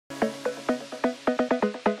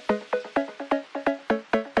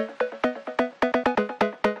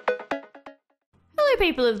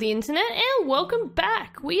people of the internet, and welcome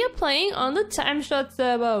back. We are playing on the TimeShot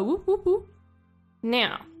server. Whoop, whoop, whoop.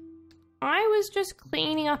 Now, I was just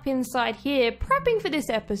cleaning up inside here, prepping for this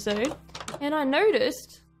episode, and I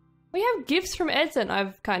noticed we have gifts from Edson.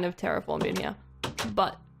 I've kind of terraformed in here,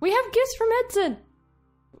 but we have gifts from Edson.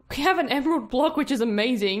 We have an emerald block, which is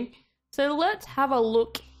amazing. So let's have a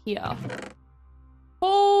look here.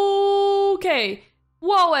 Okay.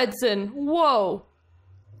 Whoa, Edson. Whoa.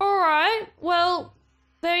 Alright, well,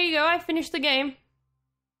 there you go. I finished the game.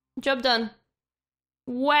 Job done.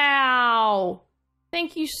 Wow.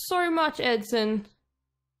 Thank you so much, Edson.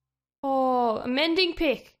 Oh, a mending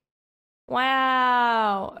pick.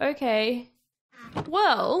 Wow. Okay.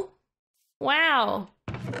 Well, wow.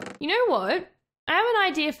 You know what? I have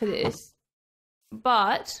an idea for this,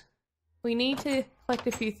 but we need to collect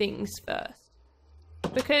a few things first.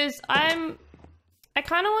 Because I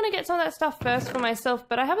kind of want to get some of that stuff first for myself,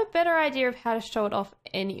 but I have a better idea of how to show it off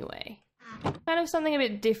anyway. Kind of something a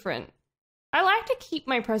bit different. I like to keep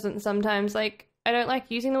my presents sometimes, like, I don't like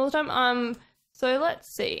using them all the time. So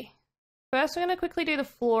let's see. First, we're going to quickly do the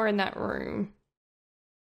floor in that room.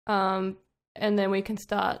 And then we can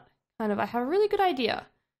start kind of, I have a really good idea.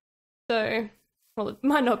 So, well, it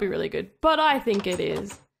might not be really good, but I think it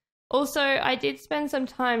is. Also, I did spend some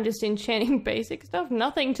time just enchanting basic stuff,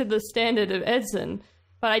 nothing to the standard of Edson,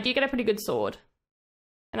 but I did get a pretty good sword.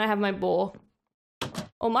 And I have my bow.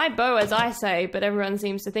 Or my bow, as I say, but everyone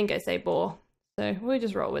seems to think I say bow. So we'll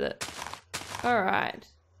just roll with it. Alright.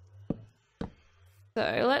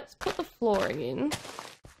 So let's put the flooring in.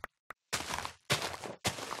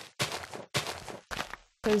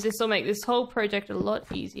 Because this will make this whole project a lot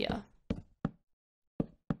easier.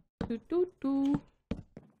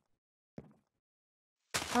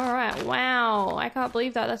 Alright, wow. I can't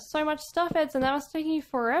believe that. That's so much stuff, Edson. That must take you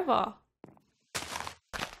forever.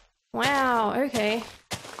 Wow, okay.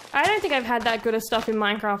 I don't think I've had that good of stuff in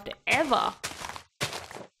Minecraft ever.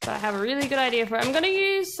 But I have a really good idea for it. I'm gonna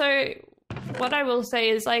use, so what I will say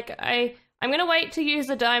is, like, I'm gonna wait to use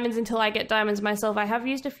the diamonds until I get diamonds myself. I have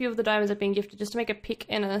used a few of the diamonds I've been gifted just to make a pick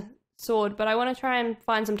and a sword, but I want to try and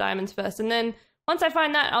find some diamonds first, and then once I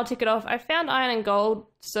find that, I'll tick it off. I found iron and gold,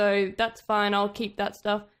 so that's fine. I'll keep that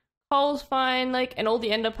stuff. Coal's fine, like, and all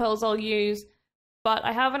the ender pearls I'll use. But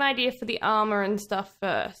I have an idea for the armor and stuff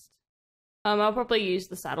first. I'll probably use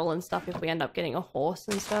the saddle and stuff if we end up getting a horse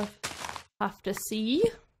and stuff. Have to see.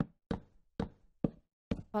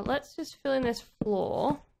 But let's just fill in this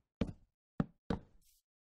floor.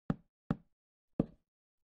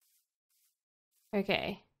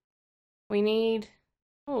 Okay. We need...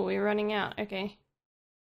 Oh, we're running out. Okay.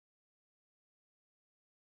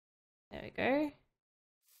 There we go.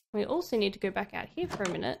 We also need to go back out here for a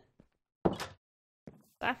minute.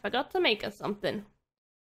 I forgot to make us something.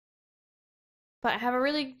 But I have a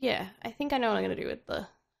really... Yeah, I think I know what I'm going to do with the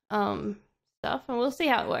stuff. And we'll see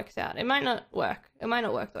how it works out. It might not work. It might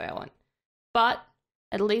not work the way I want. But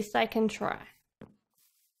at least I can try.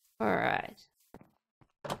 Alright.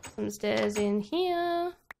 Some stairs in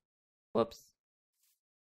here. Whoops.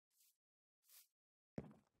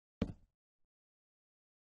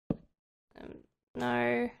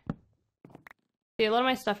 No. See, a lot of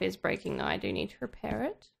my stuff is breaking though. I do need to repair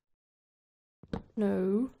it.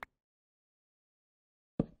 No.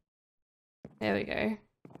 There we go.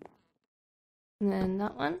 And then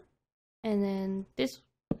that one. And then this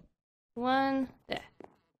one. There.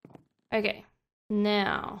 Okay.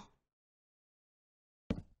 Now.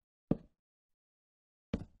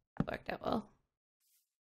 That worked out well.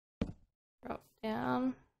 Drop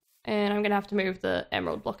down. And I'm gonna have to move the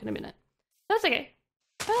emerald block in a minute. That's okay.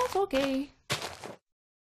 That's okay.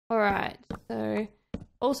 Alright, so...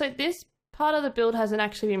 Also, this part of the build hasn't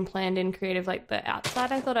actually been planned in creative, like the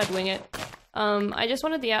outside. I thought I'd wing it. I just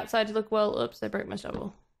wanted the outside to look well... Oops, I broke my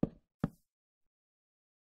shovel.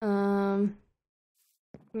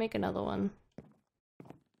 Make another one.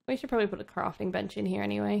 We should probably put a crafting bench in here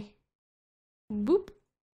anyway. Boop.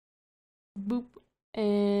 Boop.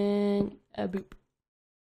 And a boop.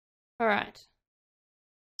 Alright.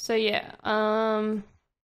 So yeah, oh,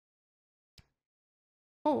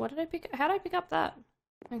 what did I pick? How did I pick up that?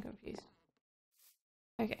 I'm confused.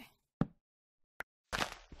 Okay.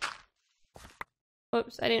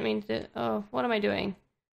 Whoops, I didn't mean to. Oh, what am I doing?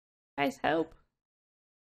 Guys, help.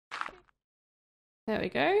 There we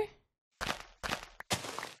go.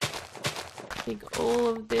 Dig all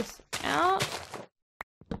of this out.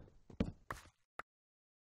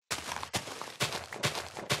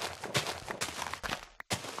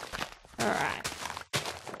 Alright.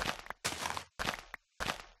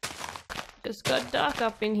 Just got dark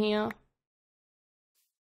up in here.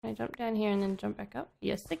 I I jump down here and then jump back up?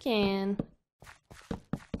 Yes, I can.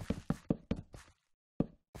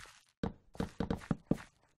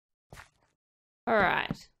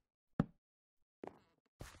 Alright.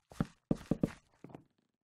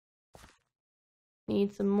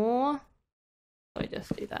 Need some more. I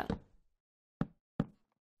just do that.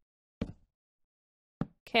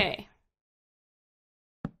 Okay.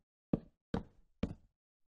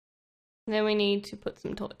 Then we need to put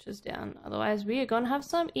some torches down, otherwise we are gonna have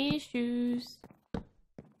some issues.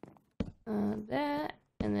 There,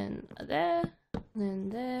 and then there, and then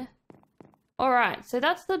there. Alright, so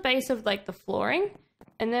that's the base of like the flooring.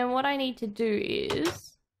 And then what I need to do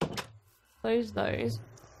is close those.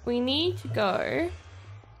 We need to go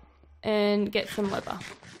and get some leather.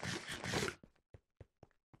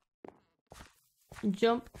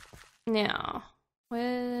 Jump. Now,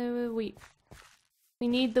 where wheat? We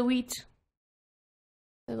need the wheat.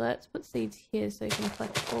 So let's put seeds here so we can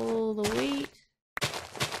collect all the wheat.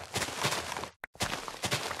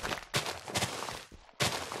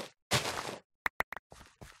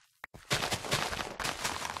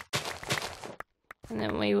 And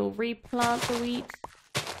then we will replant the wheat.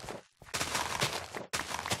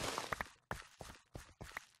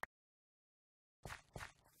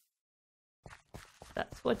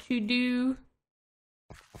 That's what you do.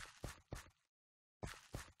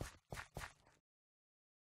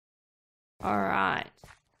 Alright.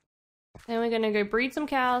 Then we're gonna go breed some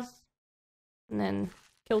cows. And then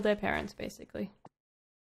kill their parents, basically.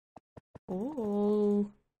 Oh.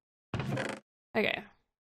 Okay.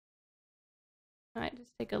 Alright,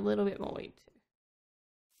 just take a little bit more wheat too.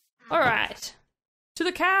 Alright. To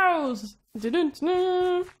the cows!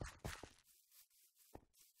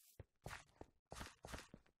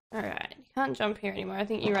 Alright, you can't jump here anymore. I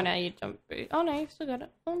think you run out of your jump boot. Oh no, you've still got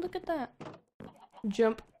it. Oh, look at that.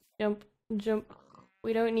 Jump, jump, jump.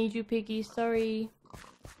 We don't need you, piggy. Sorry.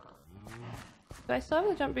 Do I still have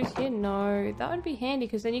the jump boost here? No. That would be handy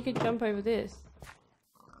because then you could jump over this.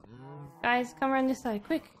 Guys, come around this side,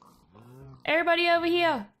 quick. Everybody over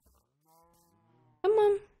here. Come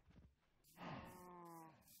on.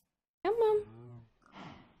 Come on.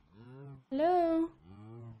 Hello.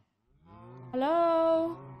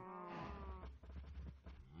 Hello.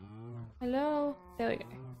 Hello. There we go.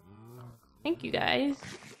 Thank you guys.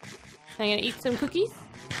 I'm gonna eat some cookies.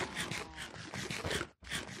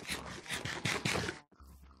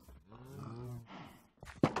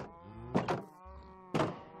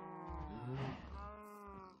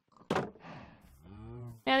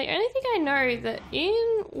 Now the only thing I know that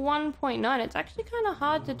in 1.9 it's actually kind of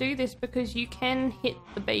hard to do this because you can hit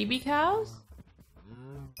the baby cows.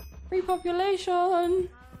 Repopulation!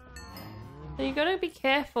 So you gotta be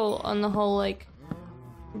careful on the whole like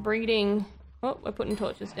breeding. Oh, we're putting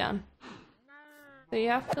torches down. So you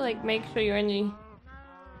have to like make sure you only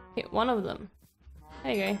hit one of them.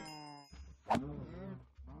 There you go.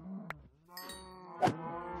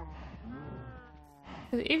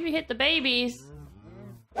 Because if you hit the babies,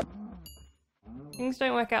 things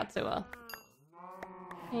don't work out so well.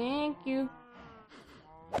 Thank you.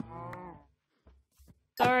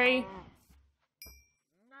 Sorry.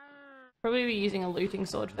 Probably be using a looting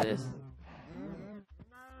sword for this.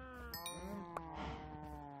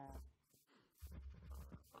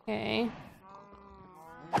 Okay.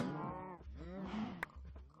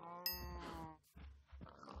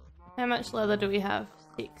 How much leather do we have?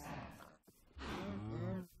 6.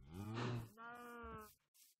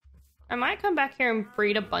 I might come back here and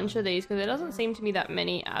breed a bunch of these because there doesn't seem to be that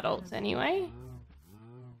many adults anyway.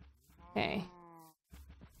 Okay.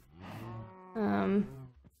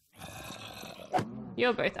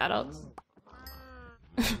 You're both adults.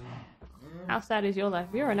 How sad is your life?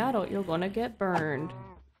 If you're an adult, you're gonna get burned.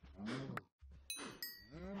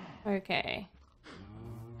 Okay.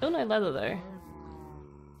 Still no leather though.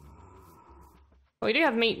 But we do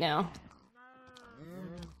have meat now.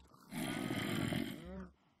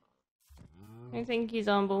 No thank you,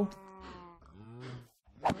 Zomble.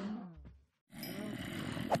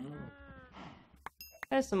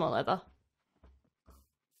 There's some more leather.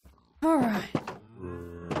 Alright.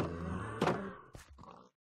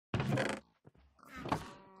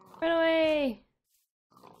 Run away!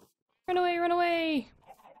 Run away, run away!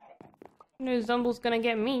 No Zomble's gonna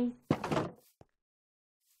get me.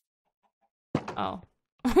 Oh.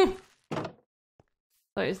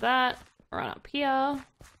 Close that. Run up here.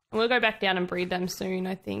 And we'll go back down and breed them soon,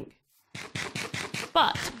 I think.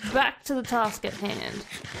 But, back to the task at hand.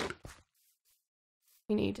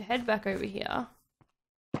 We need to head back over here.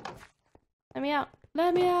 Let me out.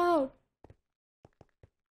 Let me out!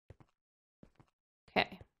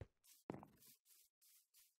 Okay.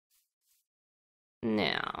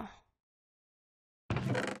 Now,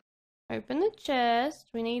 open the chest.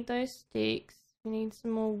 We need those sticks. We need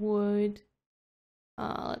some more wood.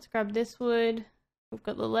 Let's grab this wood. We've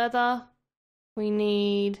got the leather. We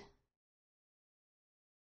need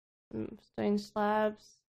some stone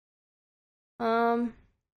slabs. I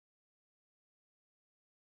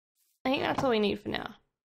think that's all we need for now.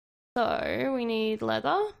 So we need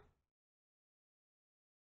leather,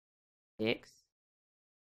 sticks.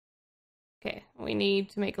 Okay, we need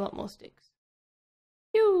to make a lot more sticks.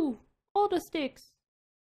 Phew! All the sticks.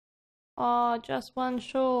 Oh, just one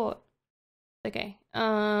short. Okay.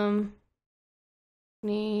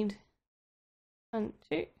 Need 1,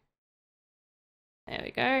 2. There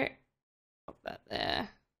we go. Pop that there.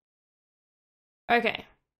 Okay.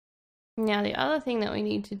 Now the other thing that we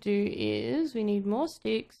need to do is we need more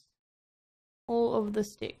sticks. All of the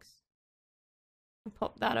sticks. I'll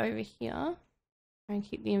pop that over here. Try and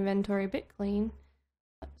keep the inventory a bit clean.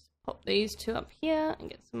 Let's pop these 2 up here and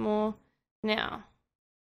get some more. Now,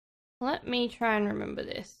 let me try and remember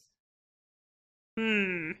this.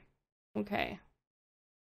 Okay.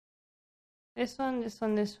 This one, this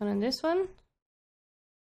one, this one, and this one.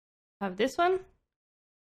 Have this one.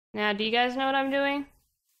 Now, do you guys know what I'm doing?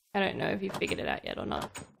 I don't know if you figured it out yet or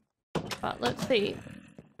not. But let's see.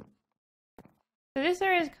 So this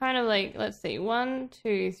area is kind of like, let's see, 1,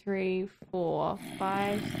 2, 3, 4,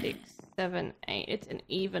 5, 6, 7, 8. It's an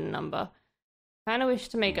even number. Kind of wish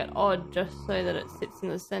to make it odd just so that it sits in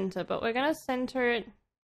the center, but we're gonna center it.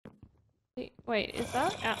 Wait, is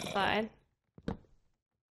that outside? It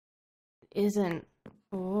isn't.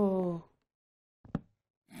 Oh.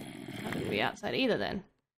 That wouldn't be outside either then.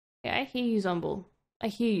 Yeah, I hear you, Zomble. I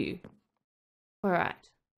hear you. Alright.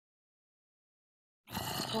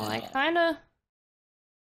 Well, I kinda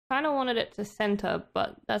wanted it to center,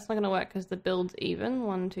 but that's not gonna work because the build's even.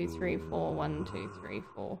 1, 2, 3, 4, 1, 2, 3,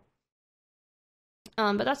 4.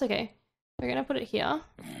 But that's okay. We're gonna put it here.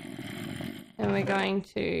 And we're going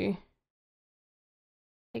to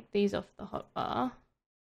take these off the hotbar.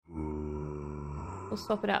 We'll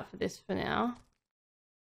swap it out for this for now.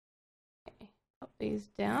 Okay, pop these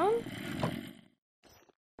down.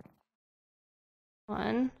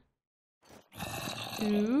 1,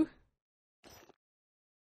 2,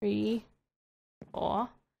 3, 4.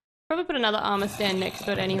 Probably put another armor stand next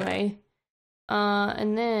to it anyway.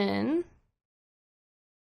 And then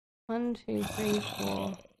 1, 2, 3,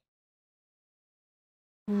 4.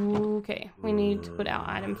 Okay, we need to put our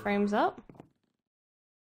item frames up.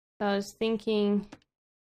 So I was thinking,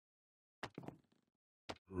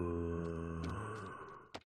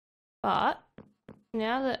 but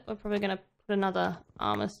now that we're probably going to put another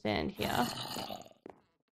armor stand here.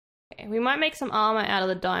 Okay, we might make some armor out of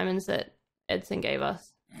the diamonds that Edson gave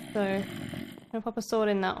us. So I'm going to pop a sword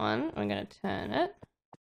in that one. I'm going to turn it.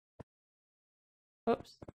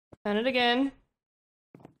 Oops. Turn it again.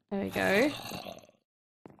 There we go.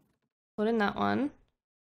 Put in that one.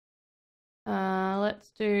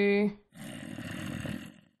 Let's do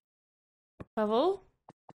shovel.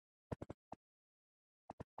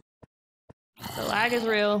 The lag is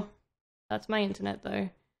real. That's my internet though.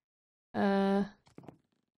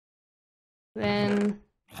 Then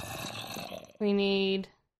we need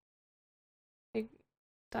a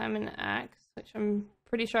diamond axe, which I'm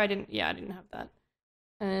pretty sure I didn't have that.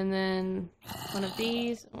 And then one of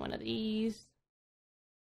these and one of these.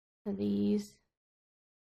 And these.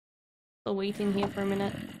 I'll wait in here for a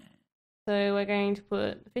minute. So we're going to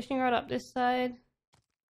put the fishing rod up this side.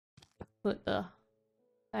 Put the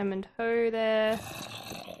diamond hoe there.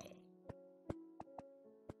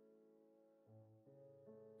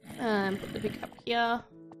 And put the pick up here.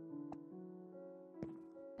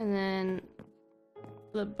 And then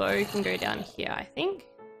the bow can go down here, I think.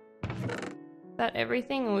 Is that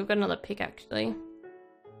everything? And we've got another pick actually.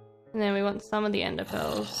 And then we want some of the ender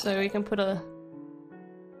pearls, so we can put a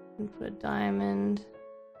diamond.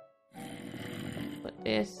 Put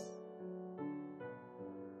this.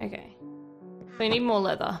 Okay. So we need more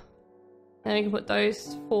leather. Then we can put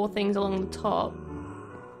those 4 things along the top.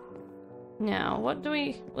 Now, what do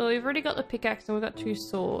we... Well, we've already got the pickaxe and we've got 2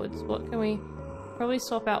 swords. What can we... Probably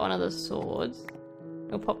swap out one of the swords.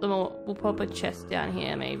 We'll pop them all... We'll pop a chest down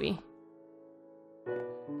here, maybe.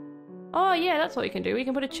 Oh, yeah, that's what we can do. We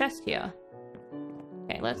can put a chest here.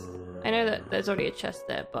 Okay, let's... I know that there's already a chest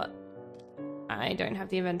there, but I don't have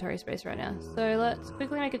the inventory space right now. So let's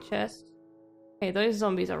quickly make a chest. Okay, those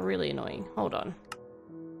zombies are really annoying. Hold on.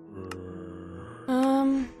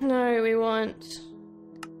 No, we want...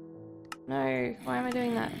 No, why am I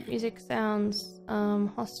doing that? Music sounds,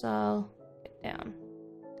 hostile. Get down.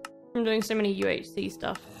 I'm doing so many UHC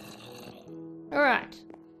stuff. Alright.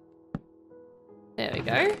 There we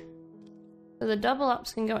go. So the double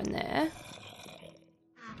ups can go in there.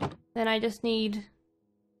 Then I just need...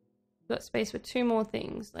 got space for 2 more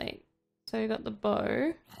things. Like, so we got the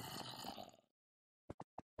bow.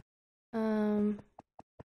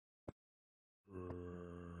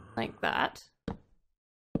 Like that.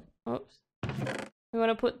 Oops. We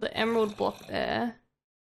want to put the emerald block there.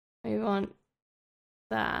 We want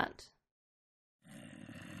that.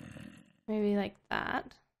 Maybe like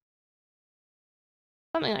that.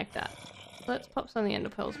 Something like that. So let's pop some of the ender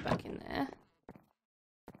pearls back in there.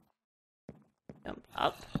 Jump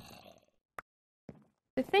up.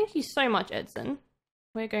 So thank you so much, Edson.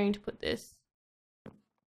 We're going to put this.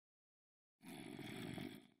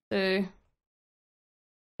 So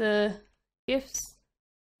the gifts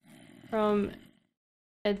from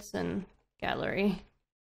Edson gallery.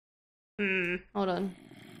 Hold on.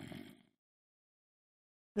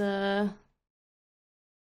 The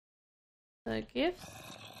gifts.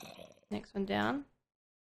 Next one down.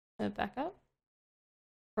 So back up.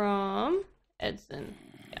 From Edson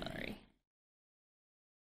gallery.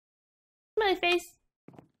 Smiley face.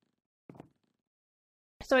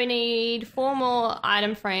 So we need 4 more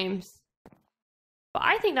item frames. But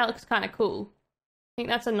I think that looks kind of cool. I think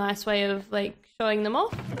that's a nice way of like showing them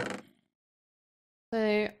off.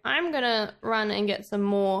 So I'm gonna run and get some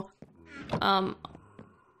more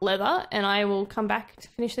leather, and I will come back to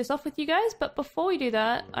finish this off with you guys. But before we do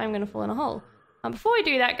that, I'm gonna fall in a hole. Before we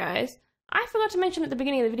do that, guys, I forgot to mention at the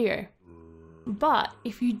beginning of the video, but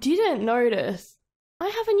if you didn't notice, I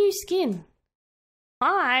have a new skin.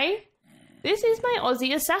 This is my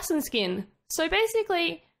Aussie Assassin skin. So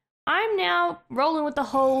basically, I'm now rolling with the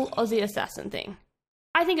whole Aussie Assassin thing.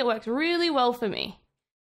 I think it works really well for me.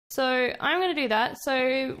 So I'm going to do that.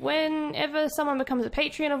 So whenever someone becomes a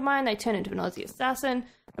Patreon of mine, they turn into an Aussie Assassin.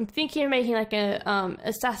 I'm thinking of making like a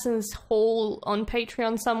Assassin's Hall on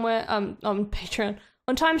Patreon somewhere. On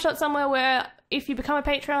TimeShot somewhere, where if you become a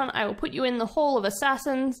Patreon, I will put you in the Hall of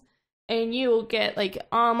Assassins, and you will get like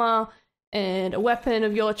armor and a weapon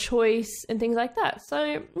of your choice and things like that. So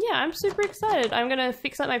yeah, I'm super excited. I'm gonna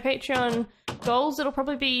fix up my Patreon goals. It'll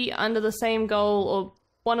probably be under the same goal, or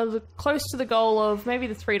one of the close to the goal of maybe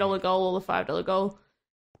the $3 goal or the $5 goal.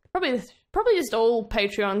 Probably just all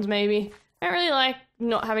Patreons maybe. I don't really like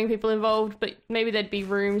not having people involved, but maybe there'd be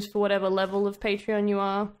rooms for whatever level of Patreon you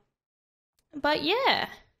are. But yeah,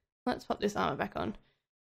 let's pop this armor back on.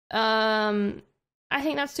 I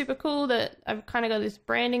think that's super cool that I've kind of got this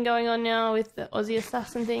branding going on now with the Aussie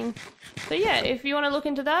Assassin thing. So yeah, if you want to look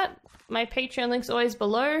into that, my Patreon link's always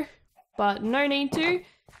below, but no need to.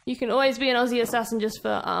 You can always be an Aussie Assassin just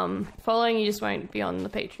for following, you just won't be on the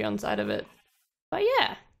Patreon side of it. But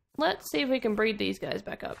yeah, let's see if we can breed these guys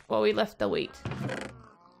back up. Well, we left the wheat.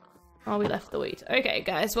 Oh, we left the wheat. Okay,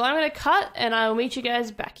 guys, well, I'm going to cut and I'll meet you guys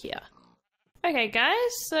back here. Okay, guys,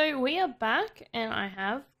 so we are back and I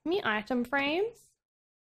have me item frames.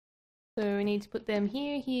 So we need to put them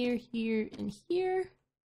here, here, here, and here.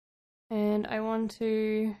 And I want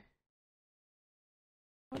to...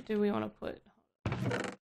 what do we want to put?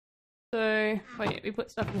 So, wait, we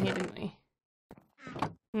put stuff in here, didn't we?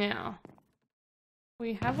 Now,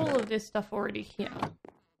 we have all of this stuff already here.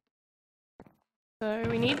 So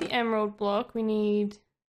we need the emerald block, we need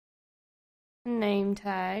a name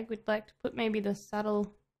tag. We'd like to put maybe the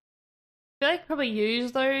saddle. I feel like probably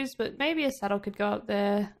use those, but maybe a saddle could go up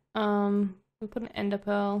there. We put an ender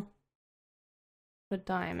pearl, a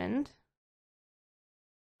diamond.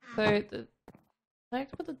 So I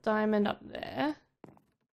like to put the diamond up there.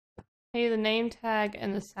 Maybe the name tag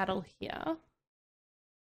and the saddle here.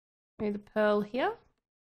 Maybe the pearl here.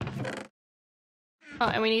 Oh,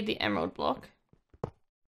 and we need the emerald block.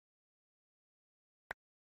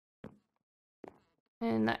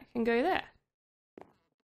 And that can go there.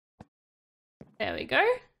 There we go.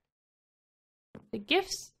 The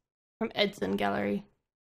gifts from Edson Gallery.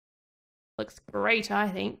 Looks great, I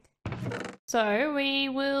think. So we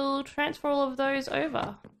will transfer all of those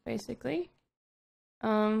over, basically.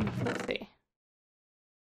 Let's see.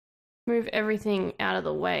 Move everything out of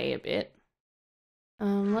the way a bit.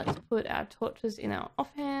 Let's put our torches in our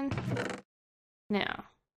offhand. Now,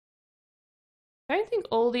 I don't think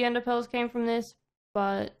all the ender pearls came from this,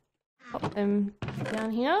 but pop them down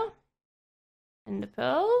here. Ender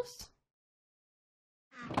pearls.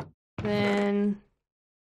 Then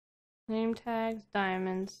name tags,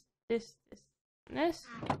 diamonds, this, and this.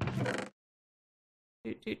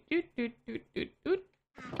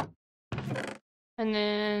 And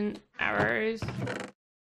then arrows.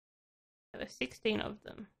 There were 16 of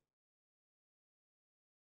them.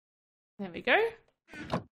 There we go.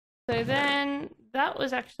 So then that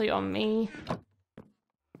was actually on me.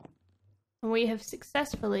 And we have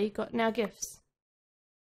successfully gotten our gifts.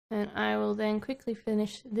 And I will then quickly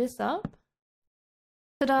finish this up.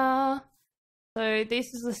 Ta-da! So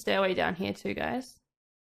this is the stairway down here too, guys.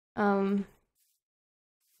 We're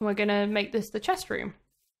gonna make this the chest room.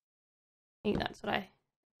 I think that's what I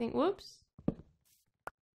think. Whoops.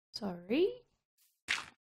 Sorry.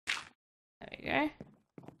 There we go.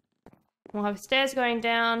 We'll have stairs going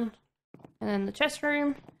down, and then the chest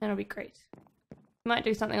room, and it'll be great. Might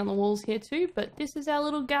do something on the walls here too, but this is our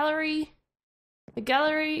little gallery. The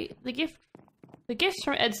gifts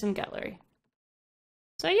from Edson gallery.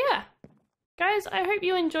 So yeah, guys, I hope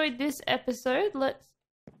you enjoyed this episode. Let's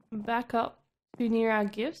back up to near our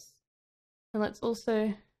gifts, and let's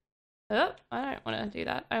also. Oh, I don't want to do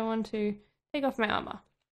that. I want to take off my armor.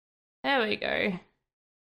 There we go.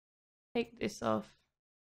 Take this off.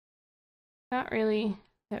 Can't really.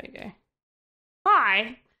 There we go.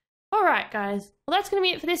 Hi! Alright, guys. Well, that's going to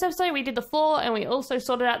be it for this episode. We did the floor, and we also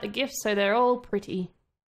sorted out the gifts, so they're all pretty.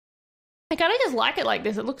 I kind of just like it like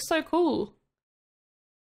this. It looks so cool.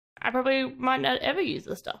 I probably might not ever use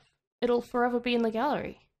this stuff. It'll forever be in the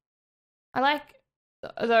gallery. I like...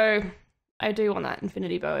 Though, I do want that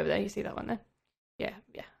infinity bow over there. You see that one there? Yeah.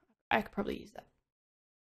 I could probably use that.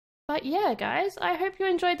 But yeah, guys, I hope you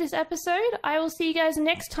enjoyed this episode. I will see you guys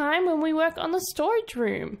next time when we work on the storage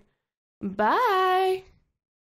room. Bye!